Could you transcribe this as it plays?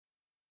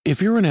If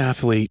you're an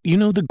athlete, you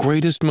know the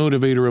greatest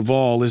motivator of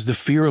all is the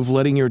fear of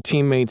letting your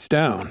teammates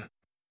down.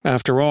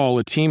 After all,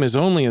 a team is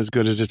only as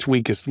good as its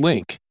weakest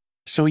link.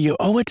 So you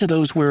owe it to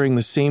those wearing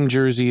the same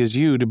jersey as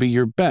you to be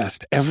your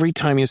best every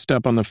time you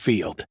step on the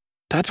field.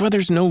 That's why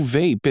there's no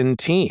vape in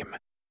team.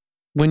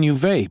 When you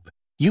vape,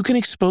 you can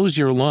expose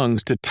your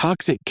lungs to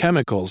toxic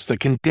chemicals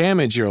that can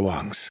damage your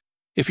lungs.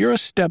 If you're a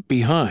step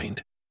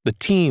behind, the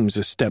team's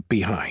a step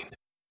behind.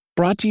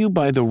 Brought to you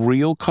by The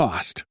Real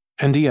Cost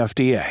and the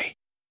FDA.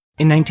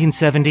 In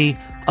 1970,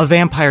 a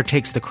vampire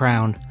takes the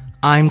crown.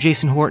 I'm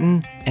Jason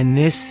Horton, and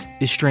this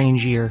is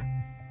Strange Year.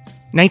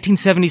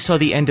 1970 saw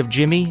the end of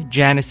Jimmy,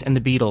 Janis, and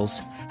the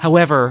Beatles.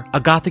 However, a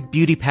gothic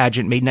beauty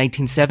pageant made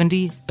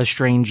 1970 a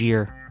strange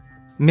year.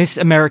 Miss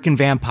American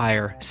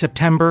Vampire,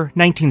 September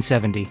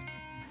 1970.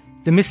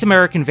 The Miss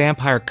American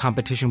Vampire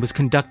competition was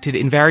conducted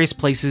in various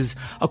places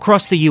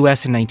across the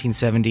U.S. in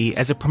 1970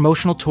 as a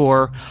promotional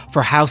tour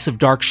for House of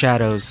Dark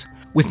Shadows,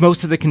 with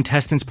most of the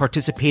contestants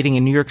participating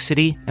in New York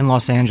City and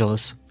Los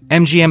Angeles.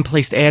 MGM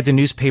placed ads in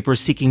newspapers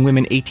seeking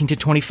women 18 to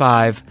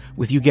 25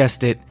 with, you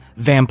guessed it,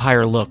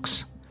 vampire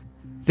looks.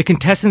 The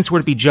contestants were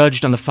to be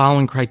judged on the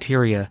following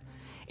criteria: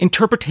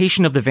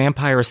 interpretation of the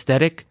vampire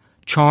aesthetic,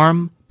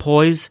 charm,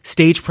 poise,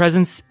 stage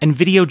presence, and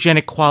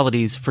videogenic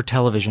qualities for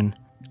television.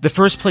 The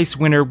first place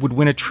winner would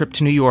win a trip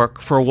to New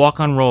York for a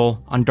walk-on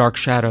role on Dark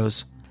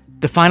Shadows.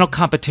 The final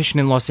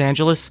competition in Los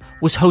Angeles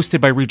was hosted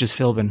by Regis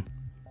Philbin.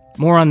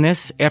 More on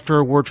this after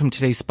a word from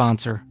today's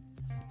sponsor.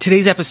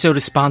 Today's episode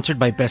is sponsored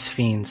by Best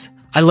Fiends.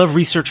 I love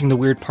researching the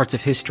weird parts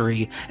of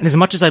history, and as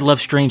much as I love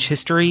strange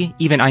history,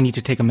 even I need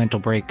to take a mental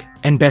break.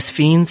 And Best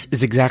Fiends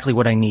is exactly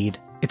what I need.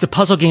 It's a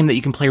puzzle game that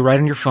you can play right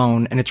on your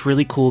phone, and it's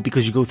really cool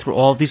because you go through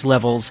all of these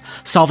levels,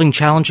 solving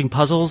challenging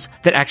puzzles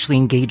that actually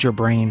engage your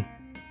brain.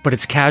 But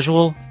it's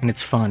casual, and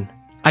it's fun.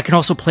 I can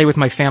also play with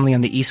my family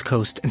on the East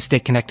Coast and stay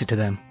connected to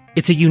them.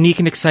 It's a unique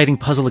and exciting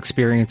puzzle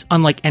experience,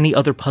 unlike any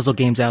other puzzle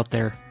games out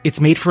there. It's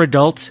made for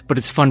adults, but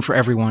it's fun for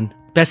everyone.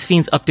 Best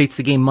Fiends updates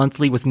the game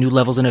monthly with new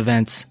levels and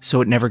events,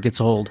 so it never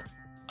gets old.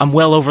 I'm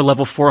well over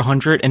level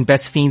 400, and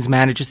Best Fiends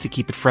manages to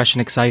keep it fresh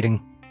and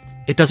exciting.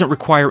 It doesn't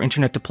require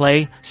internet to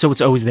play, so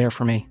it's always there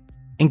for me.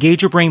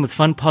 Engage your brain with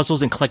fun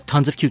puzzles and collect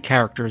tons of cute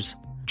characters.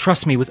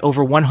 Trust me, with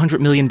over 100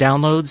 million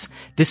downloads,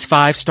 this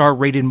 5-star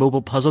rated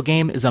mobile puzzle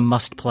game is a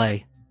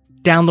must-play.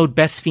 Download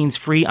Best Fiends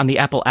free on the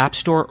Apple App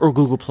Store or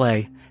Google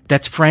Play.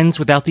 That's friends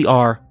without the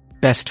R,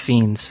 Best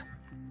Fiends.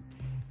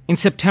 In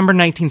September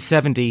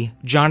 1970,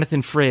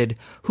 Jonathan Frid,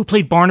 who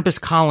played Barnabas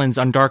Collins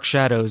on Dark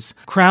Shadows,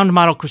 crowned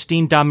model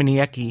Christine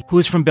Dominiecki, who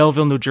is from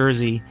Belleville, New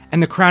Jersey,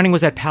 and the crowning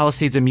was at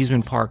Palisades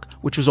Amusement Park,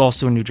 which was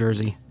also in New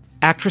Jersey.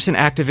 Actress and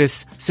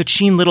activist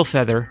Sacheen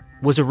Littlefeather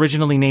was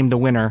originally named the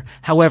winner.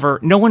 However,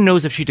 no one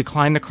knows if she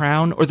declined the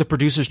crown or the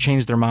producers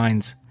changed their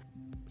minds.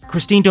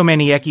 Christine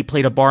Dominiecki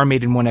played a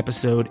barmaid in one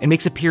episode and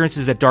makes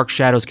appearances at Dark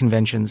Shadows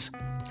conventions.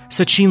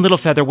 Sacheen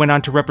Littlefeather went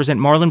on to represent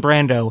Marlon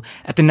Brando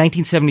at the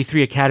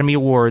 1973 Academy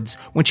Awards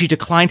when she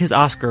declined his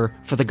Oscar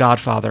for The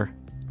Godfather,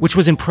 which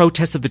was in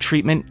protest of the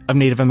treatment of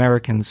Native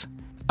Americans.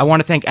 I want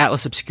to thank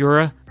Atlas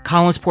Obscura,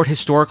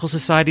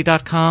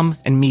 CollinsportHistoricalSociety.com,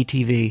 and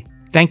MeTV.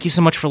 Thank you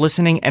so much for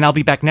listening, and I'll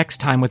be back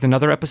next time with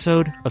another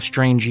episode of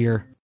Strange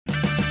Year.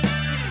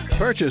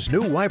 Purchase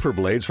new wiper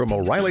blades from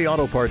O'Reilly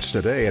Auto Parts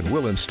today and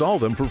we'll install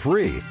them for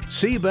free.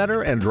 See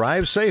better and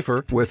drive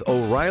safer with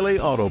O'Reilly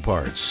Auto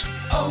Parts.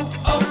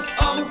 Oh, oh,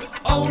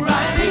 oh,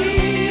 O'Reilly